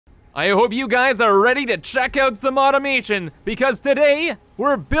I hope you guys are ready to check out some automation, because today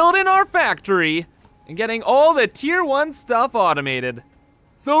we're building our factory and getting all the tier 1 stuff automated.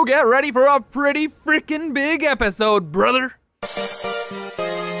 So get ready for a pretty freaking big episode, brother.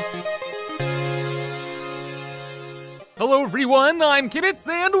 Hello everyone, I'm Kibitz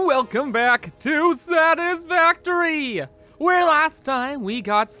and welcome back to Satisfactory, where last time we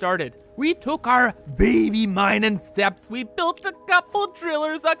got started, we took our baby mining steps, we built a couple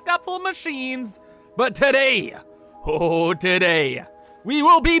drillers, a couple machines, but today, we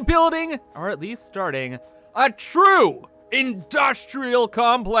will be building, or at least starting, a true industrial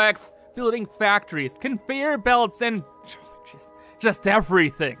complex, building factories, conveyor belts, and just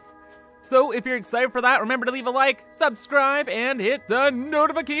everything. So if you're excited for that, remember to leave a like, subscribe, and hit the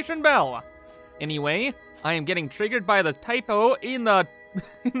notification bell. Anyway, I am getting triggered by the typo in the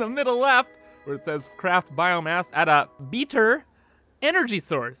middle left, where it says craft biomass at a beater energy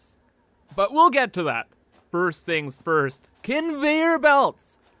source. But we'll get to that. First things first, conveyor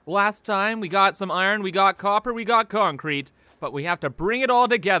belts. Last time we got some iron, we got copper, we got concrete, but we have to bring it all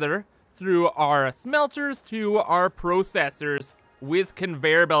together through our smelters to our processors with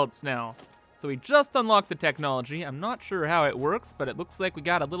conveyor belts now. So we just unlocked the technology. I'm not sure how it works, but it looks like we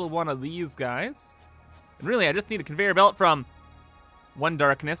got a little one of these guys. And really, I just need a conveyor belt from one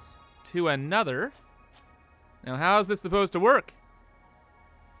darkness to another. Now, how is this supposed to work?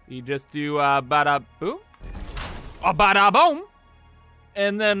 You just do bada boom, bada boom,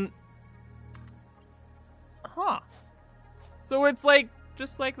 and then, So it's like,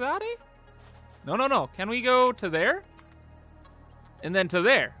 just like that, eh? No. Can we go to there? And then to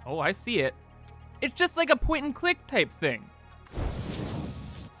there. Oh, I see it. It's just like a point and click type thing.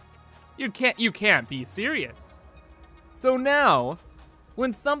 You can't be serious. So now,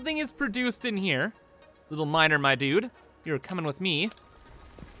 when something is produced in here, little miner, my dude, you're coming with me.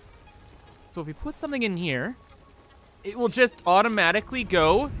 So if we put something in here, it will just automatically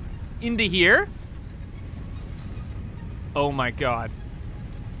go into here. Oh my God.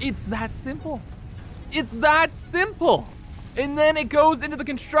 It's that simple. It's that simple. And then it goes into the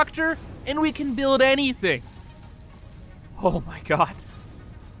constructor and we can build anything. Oh my God.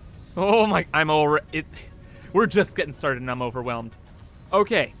 Oh my, we're just getting started and I'm overwhelmed.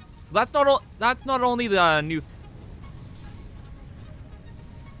 Okay, that's not only the new,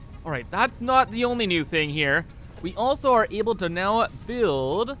 all right, that's not the only new thing here. We also are able to now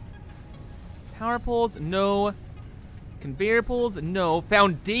build power poles, no, conveyor poles, no,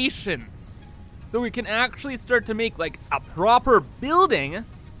 foundations. So we can actually start to make like a proper building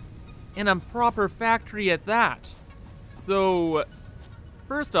and a proper factory at that. So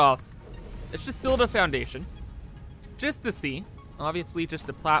first off, let's just build a foundation just to see, obviously just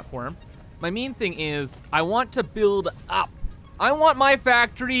a platform. My main thing is I want to build up. I want my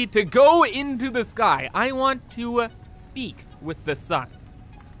factory to go into the sky. I want to speak with the sun.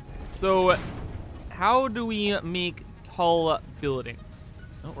 So how do we make tall buildings?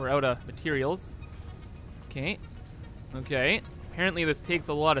 Oh, we're out of materials. Okay. Apparently this takes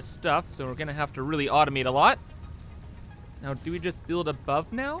a lot of stuff, so we're gonna have to really automate a lot. Now, do we just build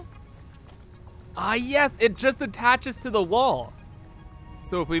above now? Ah, yes, it just attaches to the wall.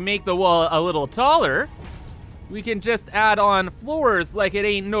 So if we make the wall a little taller, we can just add on floors like it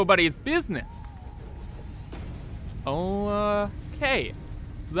ain't nobody's business. Okay.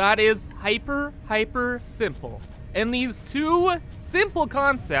 That is hyper simple. And these two simple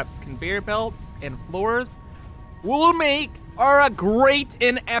concepts, conveyor belts and floors, will make our great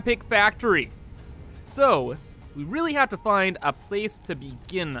and epic factory. So, we really have to find a place to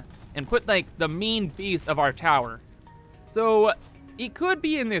begin and put like the main base of our tower. So, it could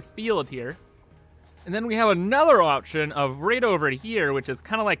be in this field here. And then we have another option of right over here, which is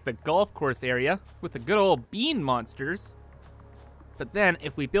kind of like the golf course area with the good old bean monsters. But then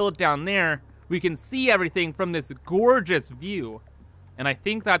if we build down there, we can see everything from this gorgeous view. And I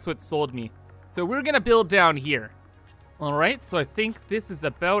think that's what sold me. So we're gonna build down here. All right, so I think this is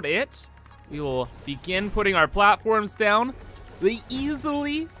about it. We will begin putting our platforms down. They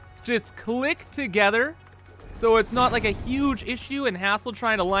easily just click together. So it's not like a huge issue and hassle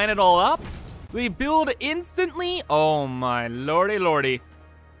trying to line it all up. They build instantly. Oh my lordy.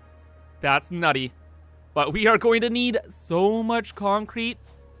 That's nutty. But we are going to need so much concrete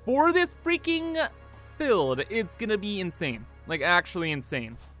for this freaking build. It's gonna be insane, like actually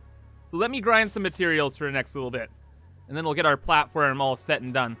insane. So let me grind some materials for the next little bit, and then we'll get our platform all set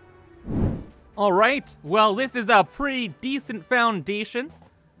and done. All right, well, this is a pretty decent foundation.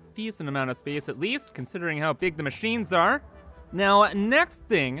 Decent amount of space at least, considering how big the machines are. Now, next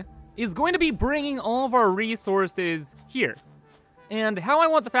thing is going to be bringing all of our resources here. And how I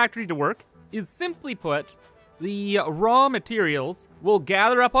want the factory to work is, simply put, the raw materials will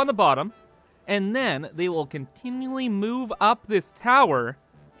gather up on the bottom, and then they will continually move up this tower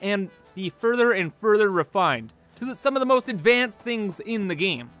and be further and further refined to some of the most advanced things in the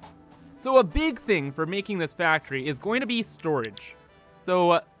game. So a big thing for making this factory is going to be storage.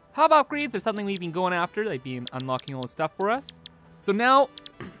 So hub upgrades are something we've been going after. They've been unlocking all the stuff for us. So now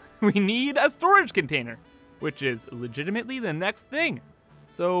we need a storage container, which is legitimately the next thing.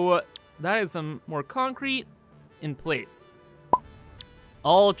 So that is some more concrete and plates.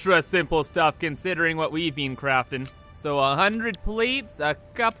 Ultra simple stuff considering what we've been crafting. So 100 plates, a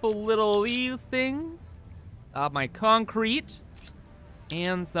couple little these things, my concrete,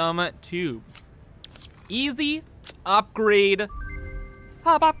 and some tubes. Easy upgrade.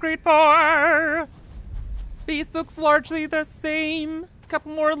 Hub upgrade 4. Base looks largely the same.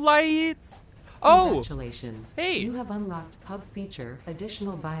 Couple more lights. Oh, congratulations. Hey. You have unlocked hub feature,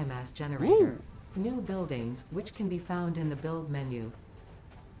 additional biomass generator. Ooh. New buildings, which can be found in the build menu.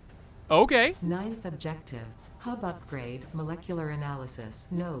 Okay. 9th objective, hub upgrade, molecular analysis.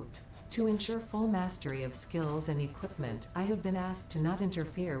 Note, to ensure full mastery of skills and equipment, I have been asked to not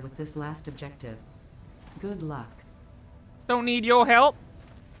interfere with this last objective. Good luck. Don't need your help.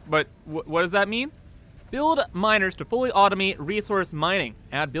 But what does that mean? Build miners to fully automate resource mining.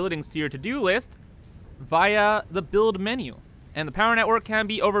 Add buildings to your to-do list via the build menu. And the power network can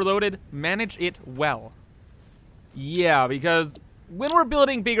be overloaded. Manage it well. Yeah, because when we're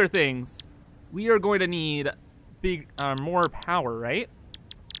building bigger things, we are going to need more power, right?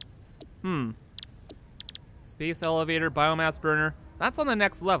 Space elevator, biomass burner. That's on the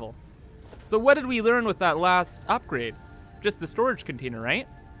next level. So what did we learn with that last upgrade? Just the storage container, right?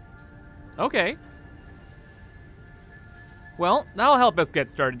 Okay. Well, that'll help us get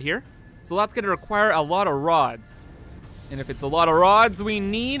started here. So that's gonna require a lot of rods. And if it's a lot of rods we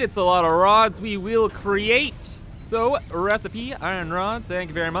need, it's a lot of rods we will create. So, recipe, iron rod, thank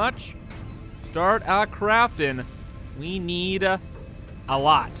you very much. Start our crafting. We need a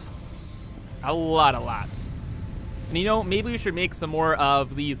lot. A lot. And you know, maybe we should make some more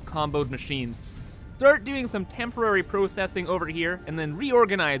of these comboed machines. Start doing some temporary processing over here and then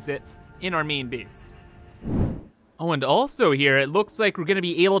reorganize it in our main base. Oh, and also here, it looks like we're gonna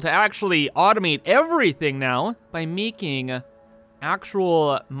be able to actually automate everything now by making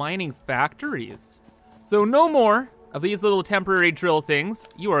actual mining factories. So no more of these little temporary drill things.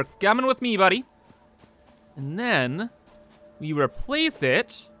 You are coming with me, buddy. And then we replace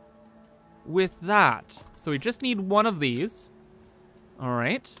it with that. So we just need one of these. All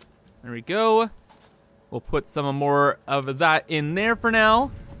right, there we go. We'll put some more of that in there for now.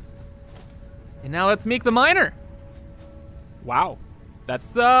 And now let's make the miner. Wow,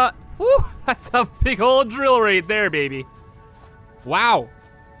 that's that's a big old drill right there, baby. Wow.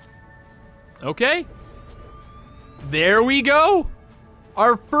 Okay. There we go.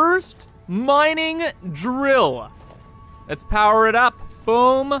 Our first mining drill. Let's power it up.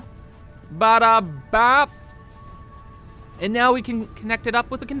 Boom. Bada bop. And now we can connect it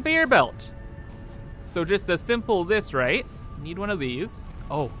up with a conveyor belt. So just a simple this, right? Need one of these.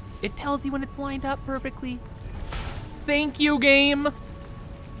 Oh, it tells you when it's lined up perfectly. Thank you, game. And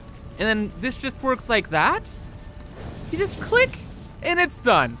then this just works like that. You just click and it's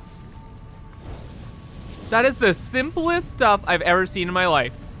done. That is the simplest stuff I've ever seen in my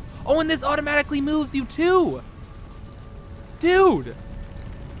life. Oh, and this automatically moves you too. Dude.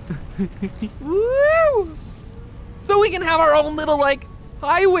 Woo! So we can have our own little, like,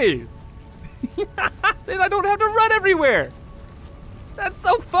 highways. Then I don't have to run everywhere. That's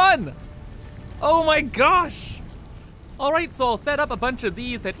so fun. Oh my gosh. All right, so I'll set up a bunch of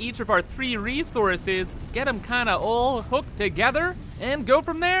these at each of our 3 resources, get them kind of all hooked together, and go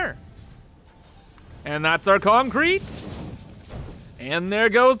from there. And that's our concrete. And there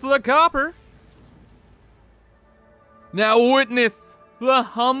goes the copper. Now witness the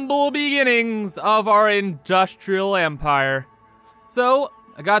humble beginnings of our industrial empire. So,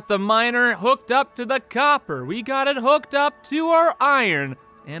 I got the miner hooked up to the copper. We got it hooked up to our iron.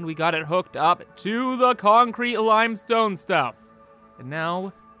 And we got it hooked up to the concrete limestone stuff. And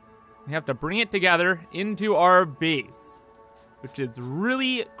now, we have to bring it together into our base, which is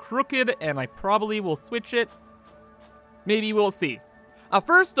really crooked, and I probably will switch it. Maybe we'll see.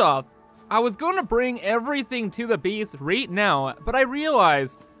 First off, I was going to bring everything to the base right now, but I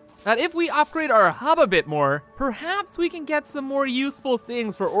realized that if we upgrade our hub a bit more, perhaps we can get some more useful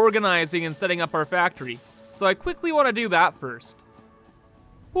things for organizing and setting up our factory. So I quickly want to do that first.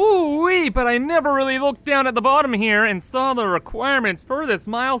 Ooh-wee, but I never really looked down at the bottom here and saw the requirements for this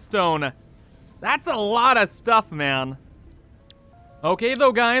milestone. That's a lot of stuff, man. Okay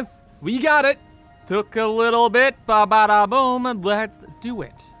though, guys, we got it. Took a little bit, ba-ba-da-boom, let's do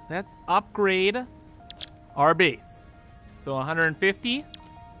it. Let's upgrade our base. So 150,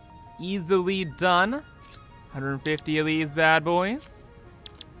 easily done. 150 of these bad boys.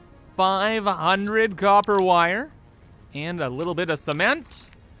 500 copper wire, and a little bit of cement.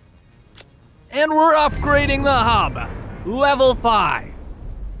 And we're upgrading the hub, level 5.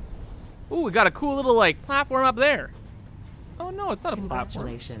 Ooh, we got a cool little like platform up there. Oh no, it's not a platform.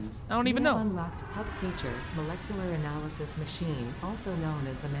 Congratulations. I don't even know. You have unlocked hub feature, molecular analysis machine, also known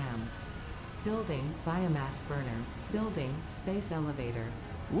as the MAM. Building, biomass burner. Building, space elevator.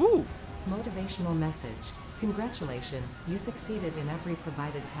 Ooh. Motivational message. Congratulations, you succeeded in every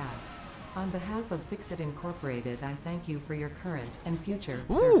provided task. On behalf of FICSIT Incorporated, I thank you for your current and future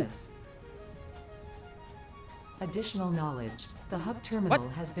service. Additional knowledge. The hub terminal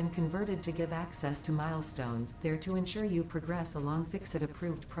has been converted to give access to milestones there to ensure you progress along FICSIT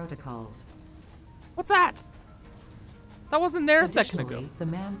approved protocols. What's that? That wasn't there a second ago. Additionally, the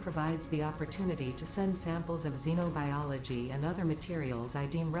MAM provides the opportunity to send samples of xenobiology and other materials I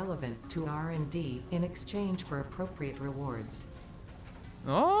deem relevant to R&D in exchange for appropriate rewards.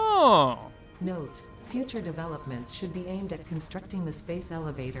 Oh. Note, future developments should be aimed at constructing the space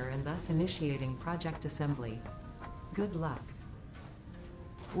elevator and thus initiating project assembly. Good luck.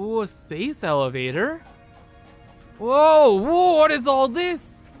 Ooh, a space elevator? Whoa, whoa, what is all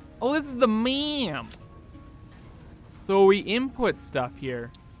this? Oh, this is the MAM. So we input stuff here.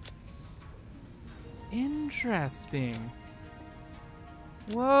 Interesting.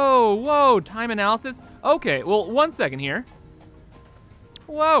 Whoa, whoa, time analysis. Okay, well, 1 second here.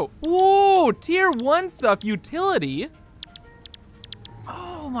 Whoa, whoa, tier 1 stuff, utility.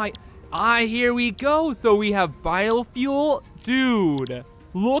 Oh my, here we go. So we have biofuel, dude.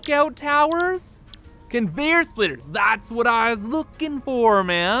 Lookout towers, conveyor splitters. That's what I was looking for,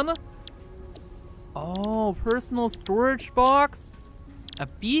 man. Oh, personal storage box, a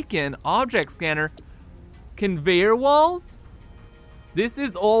beacon, object scanner, conveyor walls. This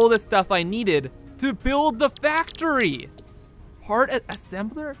is all the stuff I needed to build the factory. Part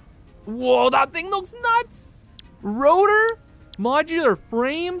assembler. Whoa, that thing looks nuts. Rotor, modular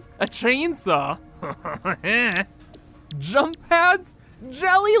frames, a chainsaw, jump pads,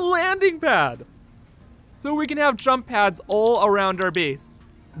 jelly landing pad. So we can have jump pads all around our base.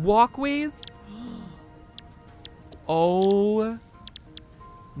 Walkways. Oh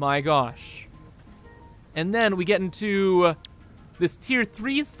my gosh. And then we get into this tier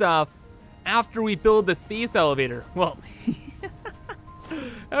 3 stuff after we build the space elevator. Well,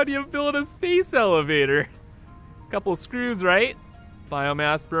 how do you build a space elevator? Couple screws, right?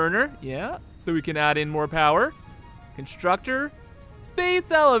 Biomass burner, yeah. So we can add in more power. Constructor, space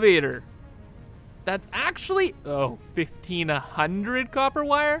elevator. That's actually, 1,500 copper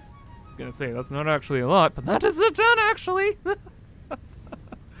wire? I was gonna say, that's not actually a lot, but that is a ton actually.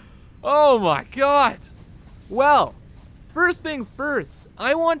 Oh my God. Well, first things first,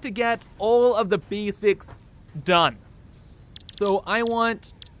 I want to get all of the basics done. So I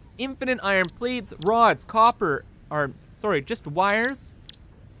want infinite iron plates, rods, copper, just wires,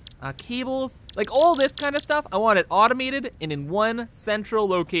 cables, like all this kind of stuff. I want it automated and in one central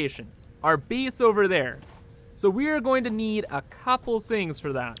location. Our base over there. So we are going to need a couple things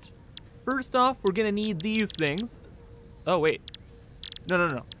for that. First off, we're gonna need these things. Oh wait,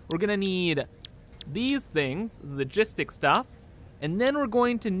 no. We're gonna need these things, logistic stuff, and then we're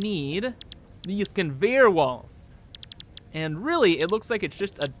going to need these conveyor walls. And really, it looks like it's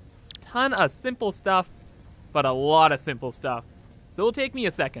just a ton of simple stuff, but a lot of simple stuff. So it'll take me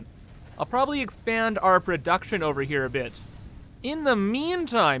a second. I'll probably expand our production over here a bit. In the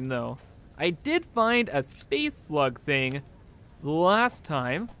meantime though, I did find a space slug thing last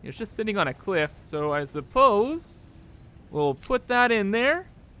time. It was just sitting on a cliff, so I suppose we'll put that in there.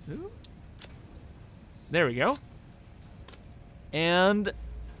 Ooh. There we go. And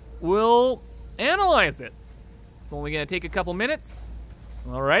we'll analyze it. It's only gonna take a couple minutes.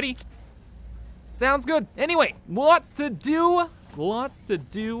 Alrighty. Sounds good. Anyway, lots to do.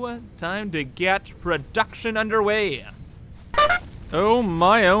 Time to get production underway. Oh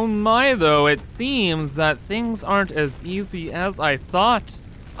my though, it seems that things aren't as easy as I thought.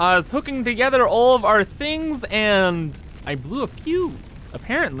 I was hooking together all of our things and I blew a fuse,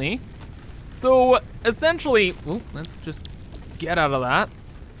 apparently. So essentially, let's just get out of that.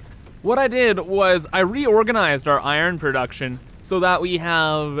 What I did was I reorganized our iron production so that we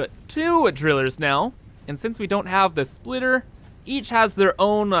have 2 drillers now. And since we don't have the splitter, each has their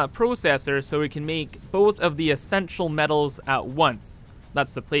own processor, so we can make both of the essential metals at once.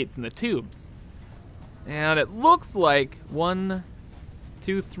 That's the plates and the tubes. And it looks like 1,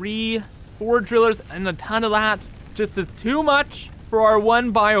 2, 3, 4 drillers, and a ton of that just is too much for our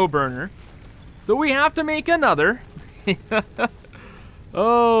one bio burner. So we have to make another.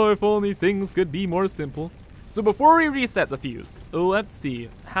 Oh, if only things could be more simple. So before we reset the fuse, let's see,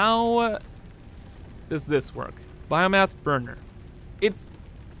 how does this work? Biomass burner. It's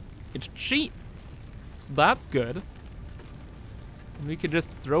cheap, so that's good. And we could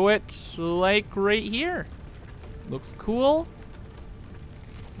just throw it like right here. Looks cool.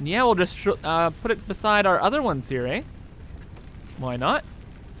 And yeah, we'll just put it beside our other ones here, eh? Why not?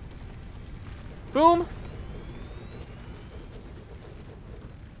 Boom.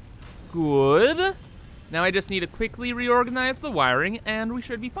 Good. Now I just need to quickly reorganize the wiring and we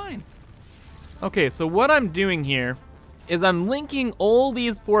should be fine. Okay, so what I'm doing here is I'm linking all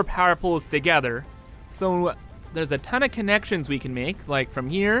these 4 power poles together. So there's a ton of connections we can make, like from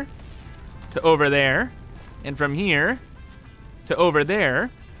here to over there, and from here to over there.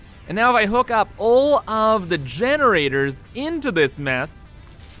 And now if I hook up all of the generators into this mess,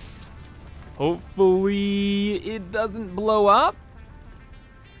 hopefully it doesn't blow up.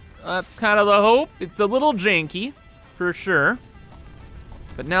 That's kind of the hope. It's a little janky, for sure.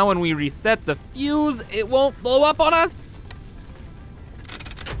 But now when we reset the fuse, it won't blow up on us.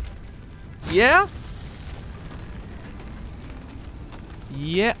 Yeah?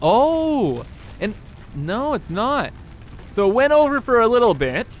 Yeah, oh, and no, it's not. So it went over for a little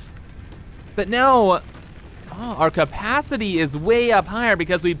bit, but now our capacity is way up higher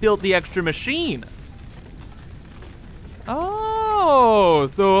because we built the extra machine. Oh,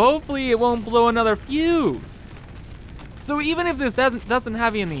 so hopefully it won't blow another fuse. So even if this doesn't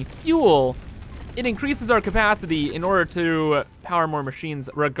have any fuel, it increases our capacity in order to power more machines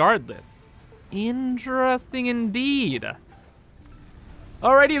regardless. Interesting indeed.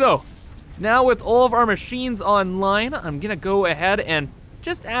 Alrighty though, now with all of our machines online, I'm gonna go ahead and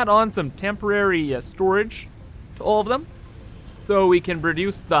just add on some temporary storage to all of them so we can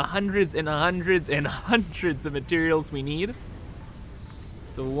produce the hundreds and hundreds and hundreds of materials we need.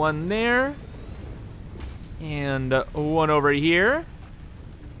 So one there, and one over here.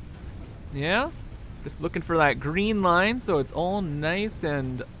 Yeah, just looking for that green line so it's all nice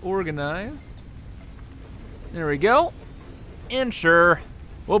and organized. There we go. And sure,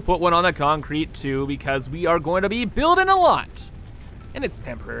 we'll put one on the concrete too because we are going to be building a lot. And it's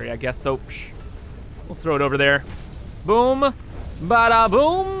temporary, I guess, so we'll throw it over there. Boom, bada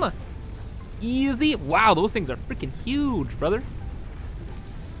boom. Easy. Wow, those things are freaking huge, brother.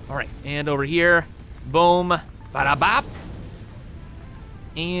 All right, and over here, boom, bada bop.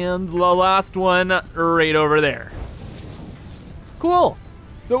 And the last one right over there. Cool.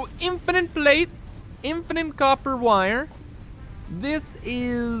 So infinite plates, infinite copper wire. This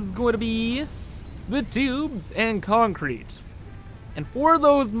is going to be the tubes and concrete. And for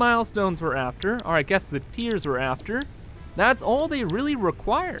those milestones we're after, or I guess the tiers we're after, that's all they really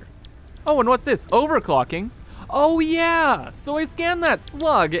require. Oh, and what's this? Overclocking. Oh yeah, so I scanned that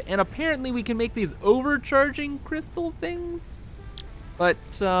slug and apparently we can make these overcharging crystal things. But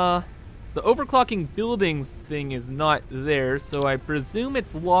the overclocking buildings thing is not there, so I presume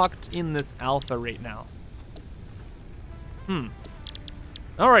it's locked in this alpha right now.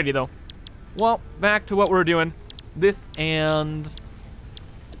 Alrighty though. Well, back to what we're doing. This and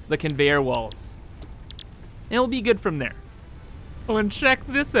the conveyor walls. And it'll be good from there. Oh, and check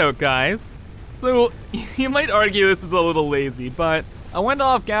this out, guys. So, you might argue this is a little lazy, but I went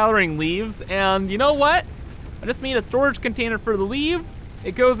off gathering leaves, and you know what? I just made a storage container for the leaves,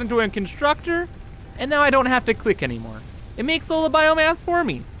 it goes into a constructor, and now I don't have to click anymore. It makes all the biomass for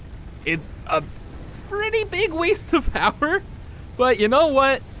me. It's a pretty big waste of power, but you know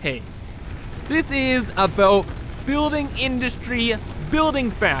what? Hey, this is about building industry,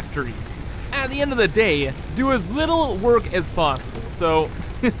 building factories. At the end of the day, do as little work as possible, so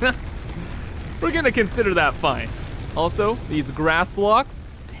we're gonna consider that fine. Also, these grass blocks,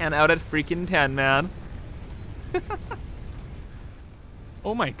 10 out of freaking 10, man.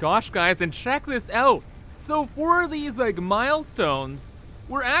 Oh my gosh, guys, and check this out. So for these like milestones,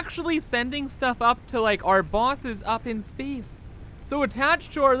 we're actually sending stuff up to like our bosses up in space. So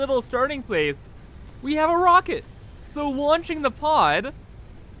attached to our little starting place, we have a rocket. So launching the pod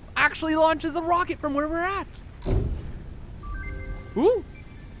actually launches a rocket from where we're at. Ooh.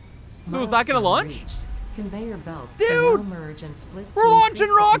 So is that gonna launch? Reached. Conveyor belts Dude, can now merge and split we're to launching increase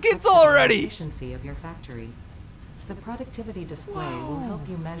the rockets complexity and already. Efficiency of your factory. The productivity display will help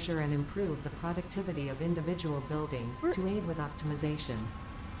you measure and improve the productivity of individual buildings to aid with optimization.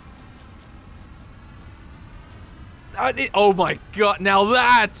 Oh my god, now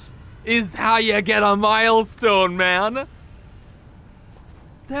that is how you get a milestone, man.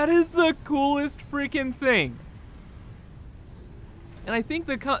 That is the coolest freaking thing. And I think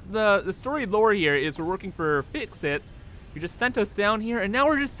the story lore here is we're working for FICSIT. You just sent us down here, and now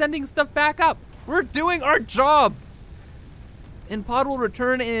we're just sending stuff back up. We're doing our job. And pod will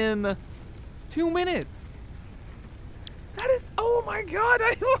return in 2 minutes. That is, oh my god,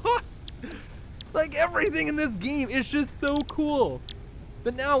 like everything in this game is just so cool.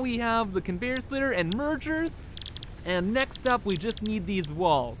 But now we have the conveyor splitter and mergers. And next up, we just need these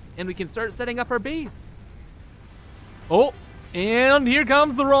walls, and we can start setting up our base. Oh, and here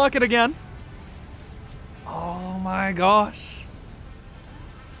comes the rocket again. Oh my gosh.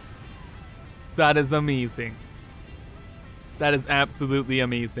 That is amazing. That is absolutely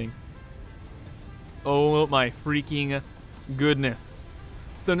amazing. Oh my freaking goodness.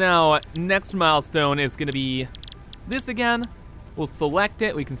 So now, next milestone is gonna be this again. We'll select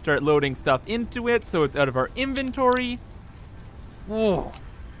it, we can start loading stuff into it so it's out of our inventory. Whoa.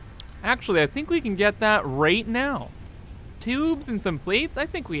 Actually, I think we can get that right now. Tubes and some plates? I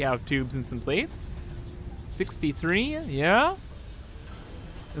think we have tubes and some plates. 63, yeah.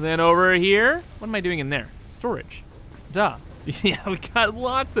 And then over here, what am I doing in there? Storage, duh. Yeah, we got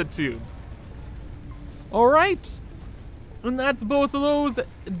lots of tubes. All right, and that's both of those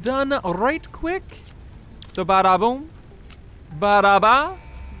done right quick. So bada boom, bada ba.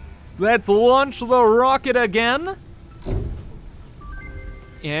 Let's launch the rocket again.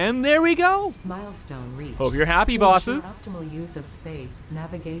 And there we go. Milestone reached. Hope you're happy, To bosses. ensure optimal use of space,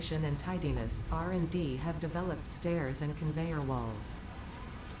 navigation, and tidiness, R&D have developed stairs and conveyor walls.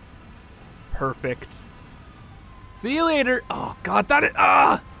 Perfect. See you later. Oh god,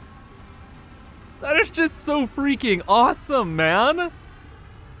 that is just so freaking awesome, man.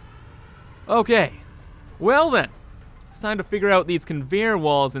 Okay, well then, it's time to figure out these conveyor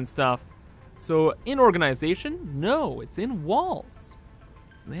walls and stuff. So in organization, no, it's in walls.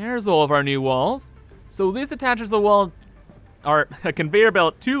 There's all of our new walls. So this attaches the wall, or a conveyor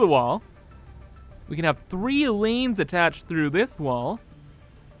belt to the wall. We can have 3 lanes attached through this wall.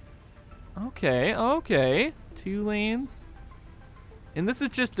 Okay, okay, 2 lanes. And this is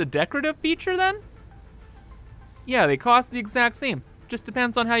just a decorative feature then? Yeah, they cost the exact same. Just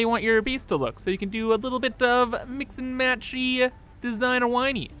depends on how you want your base to look. So you can do a little bit of mix and matchy design or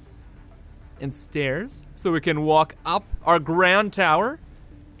whiny. And stairs, so we can walk up our grand tower.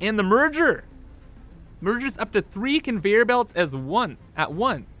 And the merger. Merges up to 3 conveyor belts at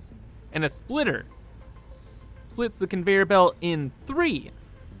once. And a splitter. Splits the conveyor belt in 3.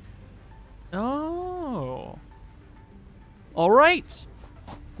 Oh. All right.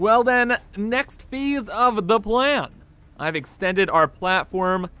 Well then, next phase of the plan. I've extended our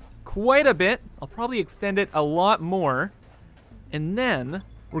platform quite a bit. I'll probably extend it a lot more. And then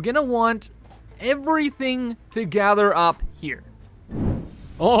we're gonna want everything to gather up here.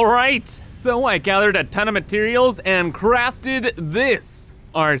 All right, so I gathered a ton of materials and crafted this,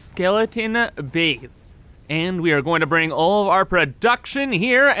 our skeleton base. And we are going to bring all of our production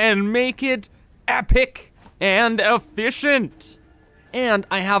here and make it epic and efficient. And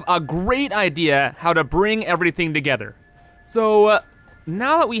I have a great idea how to bring everything together. So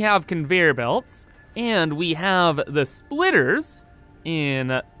now that we have conveyor belts and we have the splitters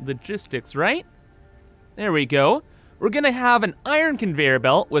in logistics, right? There we go. We're gonna have an iron conveyor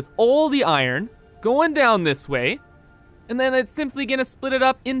belt with all the iron going down this way, and then it's simply gonna split it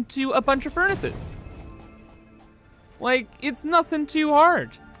up into a bunch of furnaces. Like, it's nothing too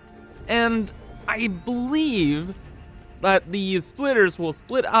hard. And I believe that these splitters will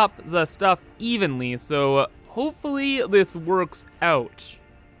split up the stuff evenly, so hopefully this works out.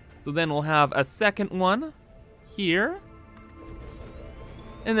 So then we'll have a second one here.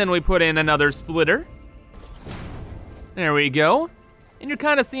 And then we put in another splitter. There we go. And you're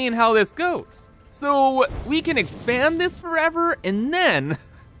kind of seeing how this goes. So we can expand this forever, and then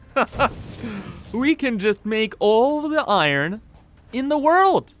we can just make all the iron in the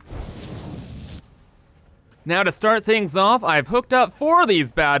world. Now to start things off, I've hooked up 4 of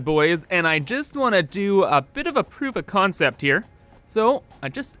these bad boys, and I just want to do a bit of a proof of concept here. So I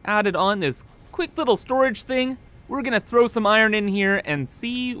just added on this quick little storage thing. We're gonna throw some iron in here and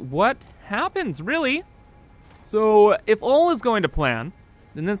see what happens, really. So if all is going to plan,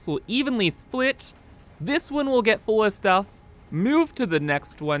 then this will evenly split. This one will get full of stuff, move to the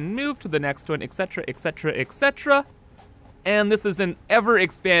next one, etc., etc., etc. And this is an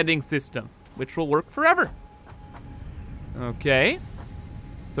ever-expanding system, which will work forever. Okay,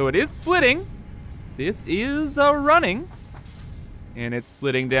 so it is splitting. This is running. And it's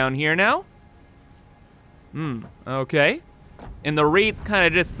splitting down here now. Okay. And the rate's kind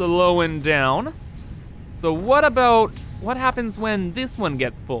of just slowing down. So what about what happens when this one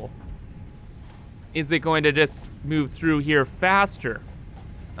gets full? Is it going to just move through here faster?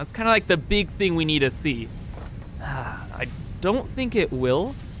 That's kind of like the big thing we need to see. I don't think it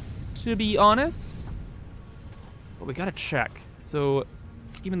will, to be honest. But we gotta check. So,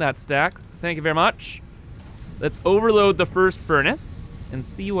 give me that stack. Thank you very much. Let's overload the first furnace and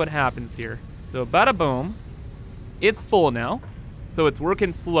see what happens here. So, bada boom. It's full now, so it's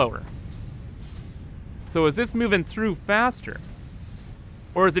working slower. So is this moving through faster?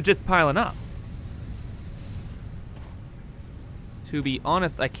 Or is it just piling up? To be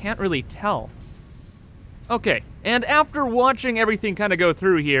honest, I can't really tell. Okay, and after watching everything kind of go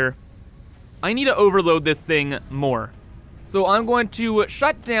through here, I need to overload this thing more. So I'm going to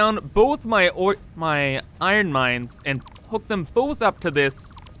shut down both my iron mines and hook them both up to this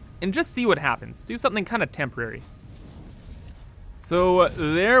and just see what happens. Do something kind of temporary. So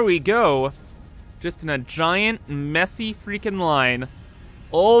there we go. Just in a giant, messy freaking line.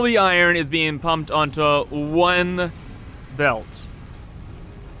 All the iron is being pumped onto one belt.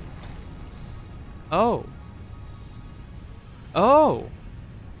 Oh. Oh.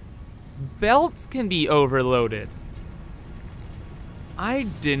 Belts can be overloaded. I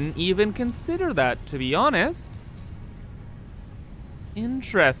didn't even consider that, to be honest.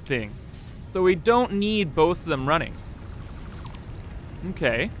 Interesting. So we don't need both of them running.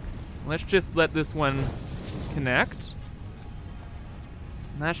 Okay. Let's just let this one connect.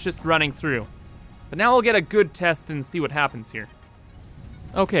 And that's just running through. But now we'll get a good test and see what happens here.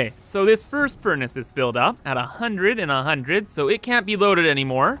 Okay, so this first furnace is filled up at 100 and 100, so it can't be loaded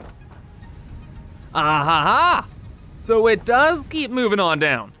anymore. Ah-ha-ha! So it does keep moving on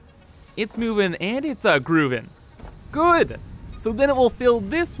down. It's moving and it's grooving. Good! So then it will fill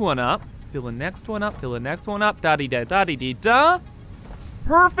this one up, fill the next one up, fill the next one up, da-dee-da-da-dee-dee-da.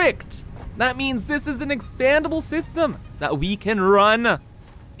 Perfect! That means this is an expandable system that we can run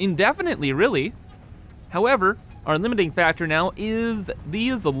indefinitely, really. However, our limiting factor now is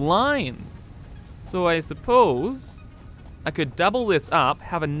these lines. So I suppose I could double this up,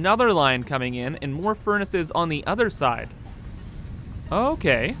 have another line coming in, and more furnaces on the other side.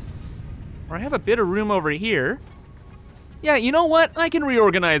 Okay. Or I have a bit of room over here. Yeah, you know what? I can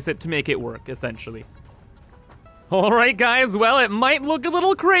reorganize it to make it work, essentially. All right, guys, well, it might look a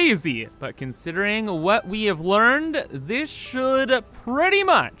little crazy, but considering what we have learned, this should pretty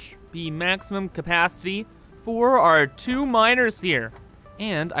much be maximum capacity for our 2 miners here.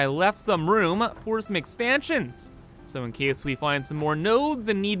 And I left some room for some expansions. So in case we find some more nodes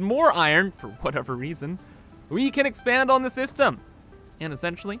and need more iron for whatever reason, we can expand on the system. And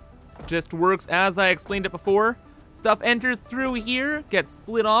essentially, it just works as I explained it before. Stuff enters through here, gets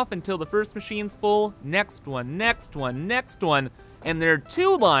split off until the first machine's full, next one, next one, next one, and there are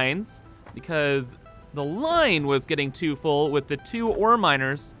 2 lines because the line was getting too full with the 2 ore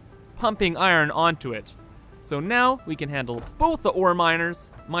miners pumping iron onto it. So now we can handle both the ore miners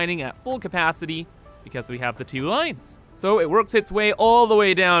mining at full capacity because we have the 2 lines. So it works its way all the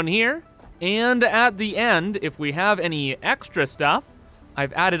way down here, and at the end, if we have any extra stuff,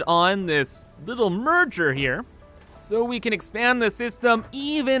 I've added on this little merger here, so we can expand the system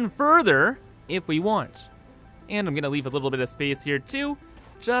even further if we want. And I'm gonna leave a little bit of space here too,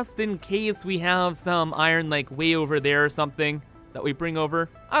 just in case we have some iron like way over there or something that we bring over.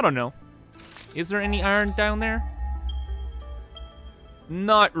 I don't know. Is there any iron down there?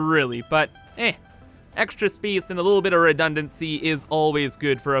 Not really, but extra space and a little bit of redundancy is always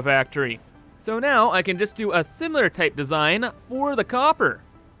good for a factory. So now I can just do a similar type design for the copper.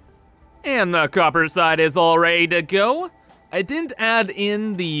 And the copper side is all ready to go. I didn't add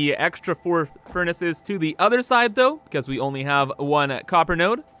in the extra 4 furnaces to the other side though, because we only have 1 copper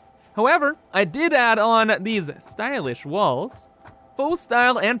node. However, I did add on these stylish walls. Both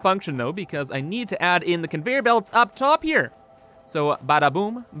style and function though, because I need to add in the conveyor belts up top here. So bada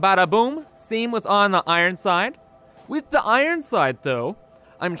boom, same with on the iron side. With the iron side though,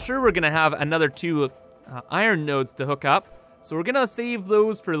 I'm sure we're gonna have another 2 iron nodes to hook up. So we're gonna save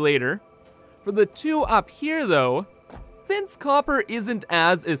those for later. For the 2 up here though, since copper isn't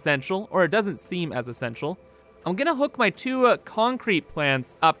as essential, or it doesn't seem as essential, I'm gonna hook my 2 concrete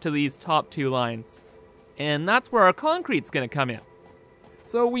plants up to these top 2 lines. And that's where our concrete's gonna come in.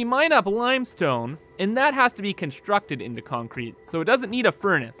 So we mine up limestone, and that has to be constructed into concrete, so it doesn't need a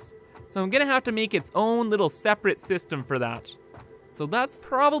furnace. So I'm gonna have to make its own little separate system for that. So that's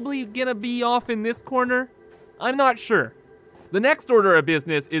probably gonna be off in this corner. I'm not sure. The next order of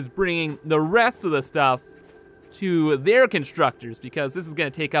business is bringing the rest of the stuff to their constructors because this is gonna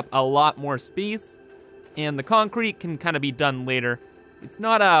take up a lot more space and the concrete can kind of be done later. It's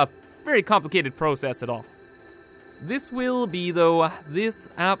not a very complicated process at all. this will be though. This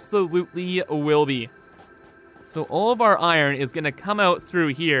absolutely will be. So all of our iron is gonna come out through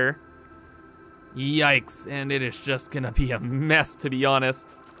here. Yikes, and it is just gonna be a mess, to be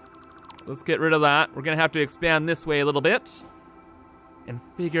honest. So let's get rid of that. We're gonna have to expand this way a little bit and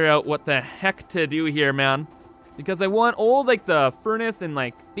figure out what the heck to do here, man. Because I want all like the furnace and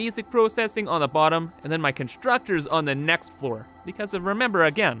like basic processing on the bottom and then my constructors on the next floor. Because remember,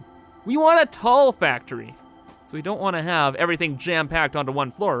 again, we want a tall factory. So we don't want to have everything jam-packed onto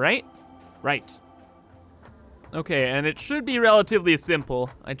one floor, right? Right. Okay, and it should be relatively simple.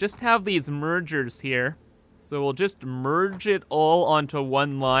 I just have these mergers here. So we'll just merge it all onto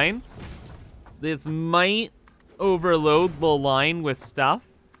one line. This might overload the line with stuff.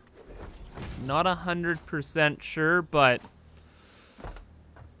 Not 100% sure, but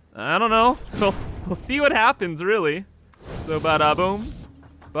I don't know. We'll see what happens, really. So bada boom,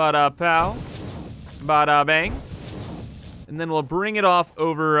 bada pow, bada bang. And then we'll bring it off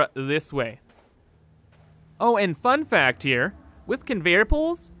over this way. Oh, and fun fact here, with conveyor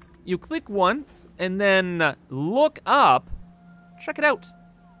pulls, you click once and then look up. Check it out.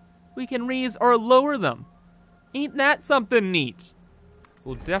 We can raise or lower them. Ain't that something neat? So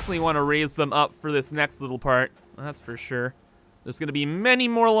we'll definitely want to raise them up for this next little part. That's for sure. There's gonna be many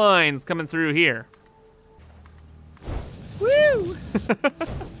more lines coming through here. Woo!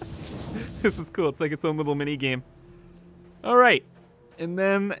 This is cool, it's like its own little mini game. All right, and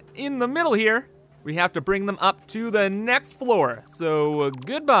then in the middle here, we have to bring them up to the next floor. So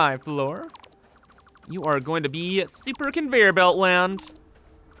goodbye, floor. You are going to be super conveyor belt land.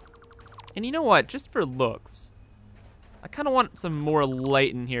 And you know what, just for looks, I kind of want some more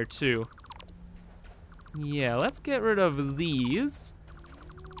light in here too. Yeah, let's get rid of these.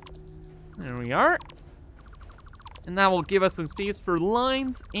 There we are. And that will give us some space for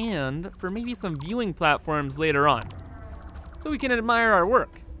lines and for maybe some viewing platforms later on, so we can admire our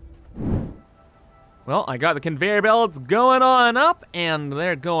work. Well, I got the conveyor belts going on up, and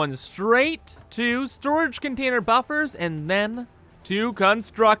they're going straight to storage container buffers and then to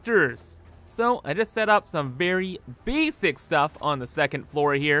constructors. So I just set up some very basic stuff on the second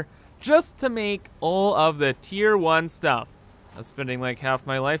floor here, just to make all of the tier 1 stuff. I was spending like half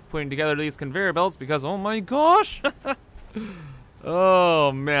my life putting together these conveyor belts because, oh my gosh.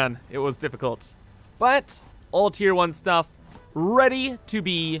 Oh man, it was difficult. But all tier 1 stuff ready to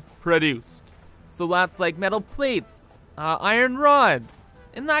be produced. So that's like metal plates, iron rods,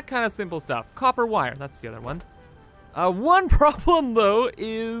 and that kind of simple stuff. Copper wire, that's the other one. One problem though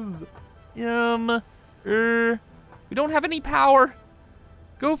is, we don't have any power.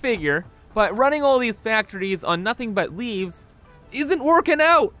 Go figure. But running all these factories on nothing but leaves isn't working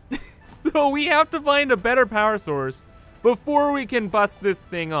out. So we have to find a better power source before we can bust this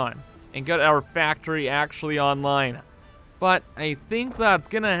thing on and get our factory actually online. But I think that's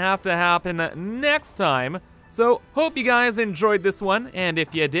gonna have to happen next time. So hope you guys enjoyed this one, and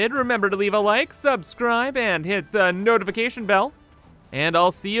if you did, remember to leave a like, subscribe, and hit the notification bell. And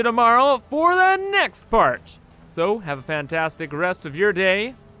I'll see you tomorrow for the next part. So have a fantastic rest of your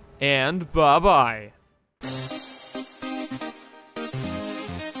day, and bye-bye.